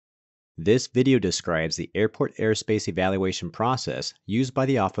This video describes the Airport Airspace Evaluation Process used by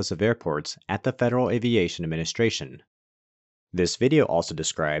the Office of Airports at the Federal Aviation Administration. This video also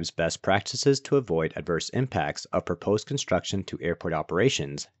describes best practices to avoid adverse impacts of proposed construction to airport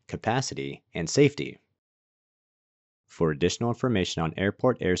operations, capacity, and safety. For additional information on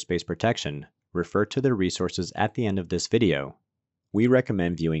airport airspace protection, refer to the resources at the end of this video. We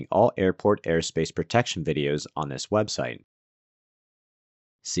recommend viewing all airport airspace protection videos on this website.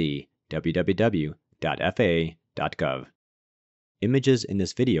 See www.faa.gov. Images in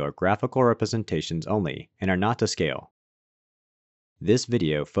this video are graphical representations only and are not to scale. This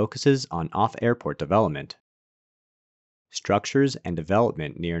video focuses on off-airport development. Structures and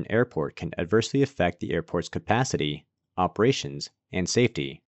development near an airport can adversely affect the airport's capacity, operations, and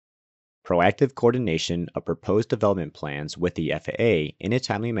safety. Proactive coordination of proposed development plans with the FAA in a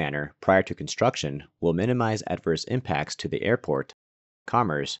timely manner prior to construction will minimize adverse impacts to the airport,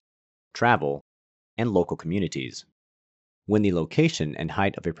 commerce, travel, and local communities. When the location and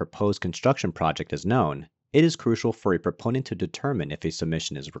height of a proposed construction project is known, it is crucial for a proponent to determine if a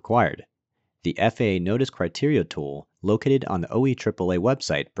submission is required. The FAA Notice Criteria tool located on the OEAAA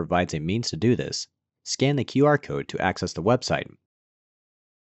website provides a means to do this. Scan the QR code to access the website.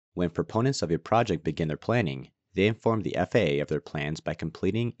 When proponents of a project begin their planning, they inform the FAA of their plans by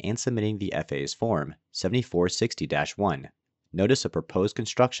completing and submitting the FAA's Form 7460-1, Notice of Proposed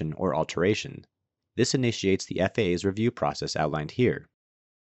Construction or Alteration. This initiates the FAA's review process outlined here.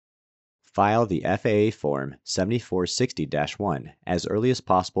 File the FAA Form 7460-1 as early as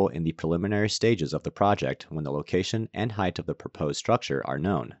possible in the preliminary stages of the project when the location and height of the proposed structure are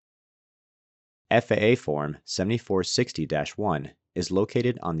known. FAA Form 7460-1 is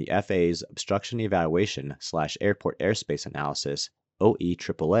located on the FAA's Obstruction Evaluation / Airport Airspace Analysis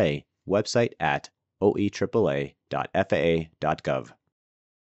OEAAA website at oeaaa.faa.gov.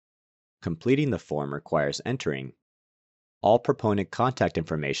 Completing the form requires entering all proponent contact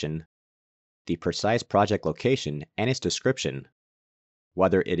information, the precise project location and its description,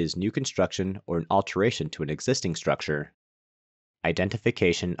 whether it is new construction or an alteration to an existing structure,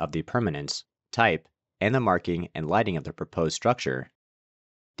 identification of the permanence, type, and the marking and lighting of the proposed structure,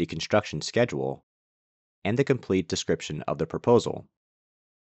 the construction schedule, and the complete description of the proposal.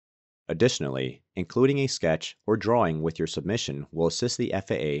 Additionally, including a sketch or drawing with your submission will assist the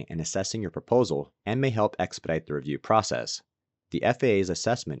FAA in assessing your proposal and may help expedite the review process. The FAA's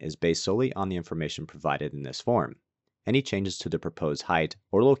assessment is based solely on the information provided in this form. Any changes to the proposed height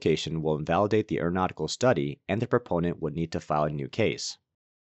or location will invalidate the aeronautical study and the proponent would need to file a new case.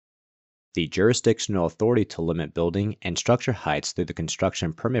 The jurisdictional authority to limit building and structure heights through the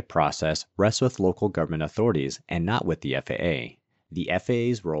construction permit process rests with local government authorities and not with the FAA. The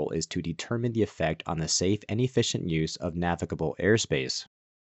FAA's role is to determine the effect on the safe and efficient use of navigable airspace.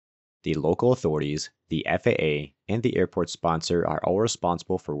 The local authorities, the FAA, and the airport sponsor are all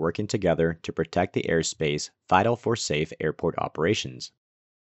responsible for working together to protect the airspace vital for safe airport operations.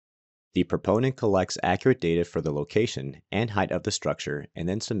 The proponent collects accurate data for the location and height of the structure and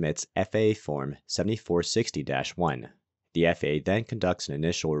then submits FAA Form 7460-1. The FAA then conducts an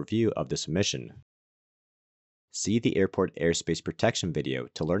initial review of the submission. See the Airport Airspace Protection video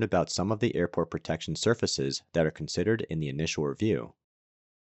to learn about some of the airport protection surfaces that are considered in the initial review.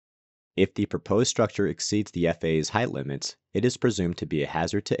 If the proposed structure exceeds the FAA's height limits, it is presumed to be a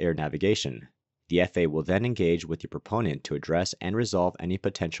hazard to air navigation. The FAA will then engage with the proponent to address and resolve any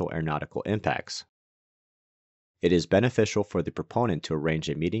potential aeronautical impacts. It is beneficial for the proponent to arrange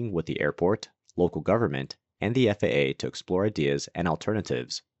a meeting with the airport, local government, and the FAA to explore ideas and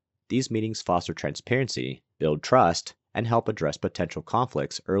alternatives. These meetings foster transparency, build trust, and help address potential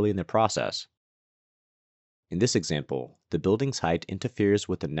conflicts early in the process. In this example, the building's height interferes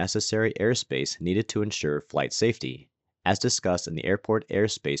with the necessary airspace needed to ensure flight safety, as discussed in the Airport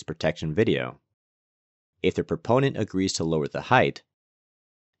Airspace Protection video. If the proponent agrees to lower the height,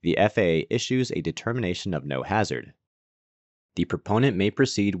 the FAA issues a determination of no hazard. The proponent may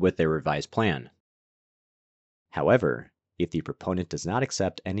proceed with their revised plan. However, if the proponent does not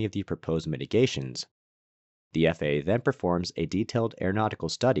accept any of the proposed mitigations, the FAA then performs a detailed aeronautical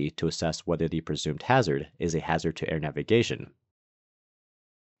study to assess whether the presumed hazard is a hazard to air navigation.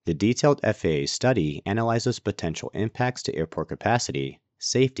 The detailed FAA study analyzes potential impacts to airport capacity,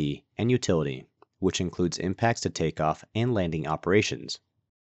 safety, and utility, which includes impacts to takeoff and landing operations.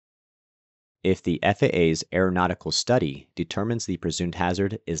 If the FAA's aeronautical study determines the presumed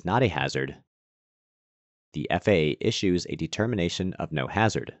hazard is not a hazard, the FAA issues a determination of no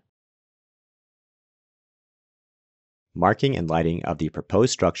hazard. Marking and lighting of the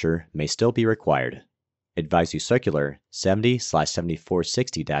proposed structure may still be required. Advisory Circular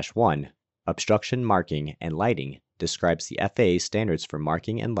 70/7460-1, Obstruction Marking and Lighting, describes the FAA standards for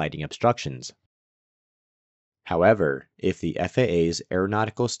marking and lighting obstructions. However, if the FAA's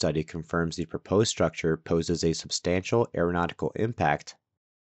aeronautical study confirms the proposed structure poses a substantial aeronautical impact,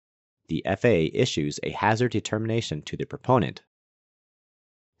 the FAA issues a hazard determination to the proponent.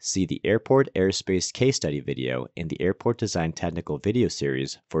 See the Airport Airspace case study video in the Airport Design Technical video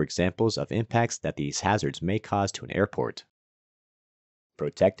series for examples of impacts that these hazards may cause to an airport.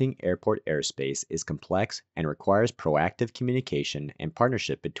 Protecting airport airspace is complex and requires proactive communication and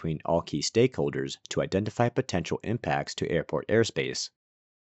partnership between all key stakeholders to identify potential impacts to airport airspace.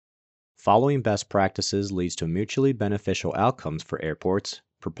 Following best practices leads to mutually beneficial outcomes for airports,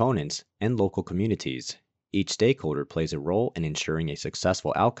 proponents, and local communities. Each stakeholder plays a role in ensuring a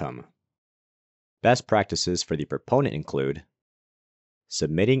successful outcome. Best practices for the proponent include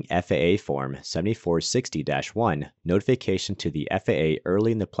submitting FAA Form 7460-1 notification to the FAA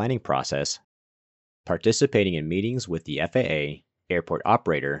early in the planning process, participating in meetings with the FAA, airport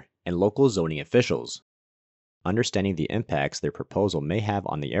operator, and local zoning officials, understanding the impacts their proposal may have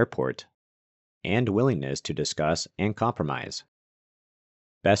on the airport, and willingness to discuss and compromise.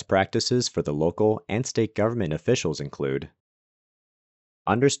 Best practices for the local and state government officials include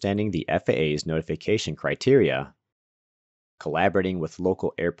understanding the FAA's notification criteria, collaborating with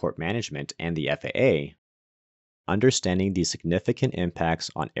local airport management and the FAA, understanding the significant impacts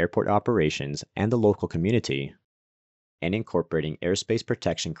on airport operations and the local community, and incorporating airspace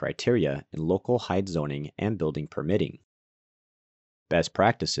protection criteria in local height zoning and building permitting. Best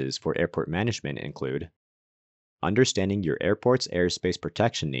practices for airport management include understanding your airport's airspace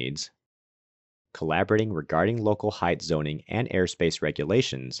protection needs, collaborating regarding local height zoning and airspace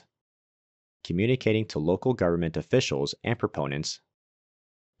regulations, communicating to local government officials and proponents,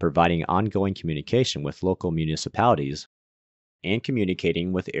 providing ongoing communication with local municipalities, and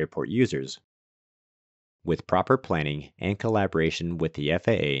communicating with airport users. With proper planning and collaboration with the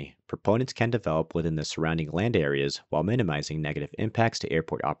FAA, proponents can develop within the surrounding land areas while minimizing negative impacts to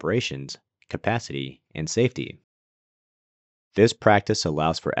airport operations, capacity, and safety. This practice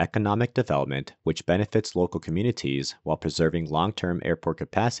allows for economic development, which benefits local communities while preserving long-term airport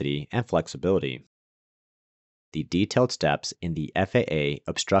capacity and flexibility. The detailed steps in the FAA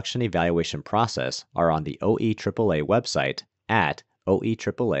Obstruction Evaluation Process are on the OEAAA website at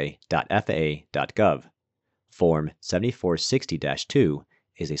oeaaa.faa.gov. Form 7460-2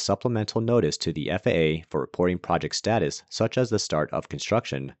 is a supplemental notice to the FAA for reporting project status such as the start of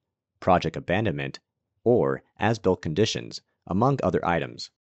construction, project abandonment, or as-built conditions, among other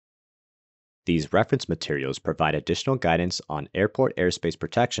items. These reference materials provide additional guidance on airport airspace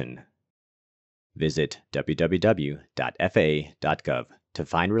protection. Visit www.faa.gov to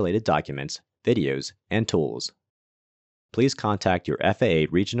find related documents, videos, and tools. Please contact your FAA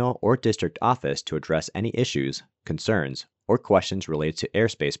regional or district office to address any issues, concerns, or questions related to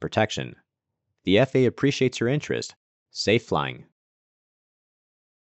airspace protection. The FAA appreciates your interest. Safe flying.